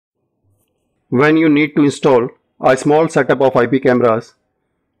When you need to install a small setup of IP cameras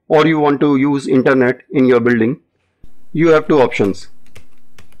or you want to use internet in your building, you have two options.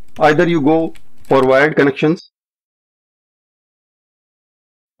 Either you go for wired connections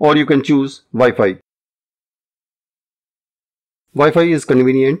or you can choose Wi-Fi. Wi-Fi is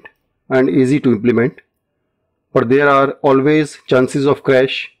convenient and easy to implement, but there are always chances of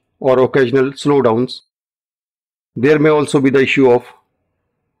crash or occasional slowdowns. There may also be the issue of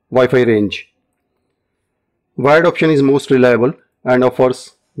Wi-Fi range. Wired option is most reliable and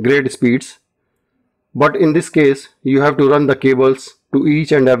offers great speeds, but in this case you have to run the cables to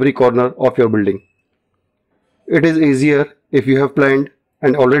each and every corner of your building. It is easier if you have planned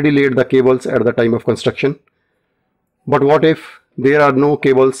and already laid the cables at the time of construction. But what if there are no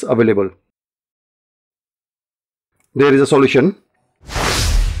cables available? There is a solution.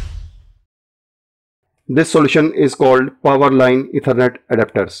 This solution is called Powerline Ethernet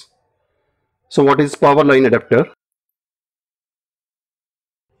adapters. So what is Powerline adapter?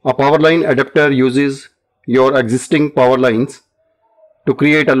 A Powerline adapter uses your existing power lines to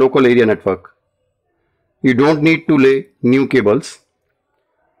create a local area network. You don't need to lay new cables.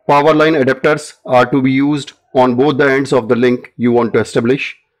 Powerline adapters are to be used on both the ends of the link you want to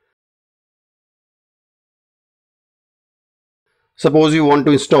establish. Suppose you want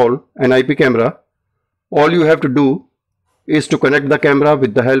to install an IP camera. All you have to do is to connect the camera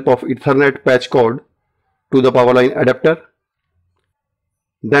with the help of Ethernet patch cord to the Powerline adapter.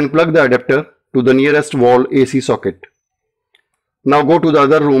 Then plug the adapter to the nearest wall AC socket. Now go to the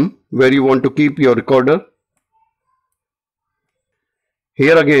other room where you want to keep your recorder.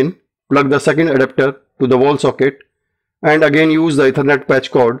 Here again plug the second adapter to the wall socket and again use the Ethernet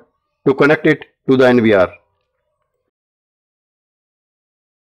patch cord to connect it to the NVR.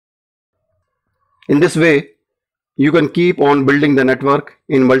 In this way, you can keep on building the network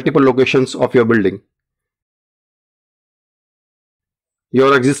in multiple locations of your building.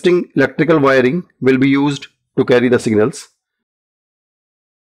 Your existing electrical wiring will be used to carry the signals.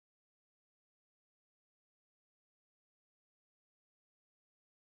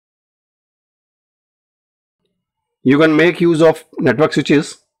 You can make use of network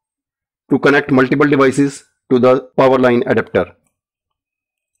switches to connect multiple devices to the Powerline adapter.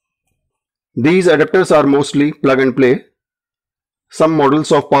 These adapters are mostly plug and play. Some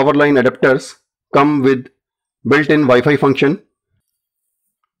models of Powerline adapters come with built-in Wi-Fi function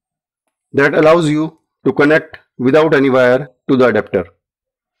that allows you to connect without any wire to the adapter.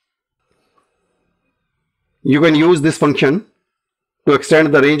 You can use this function to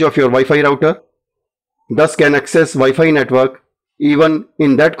extend the range of your Wi-Fi router, thus can access Wi-Fi network even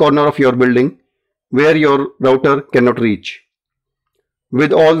in that corner of your building where your router cannot reach.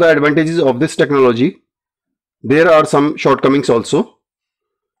 With all the advantages of this technology, there are some shortcomings also.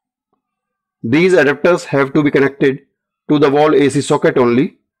 These adapters have to be connected to the wall AC socket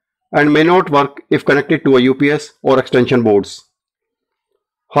only and may not work if connected to a UPS or extension boards.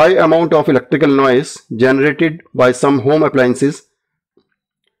 High amount of electrical noise generated by some home appliances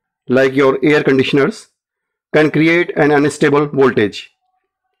like your air conditioners can create an unstable voltage.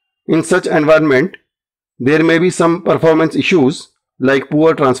 In such environment, there may be some performance issues like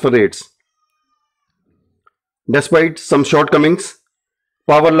poor transfer rates. Despite some shortcomings,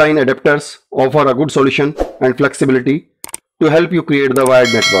 Powerline adapters offer a good solution and flexibility to help you create the wired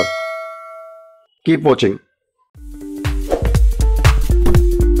network. Keep watching.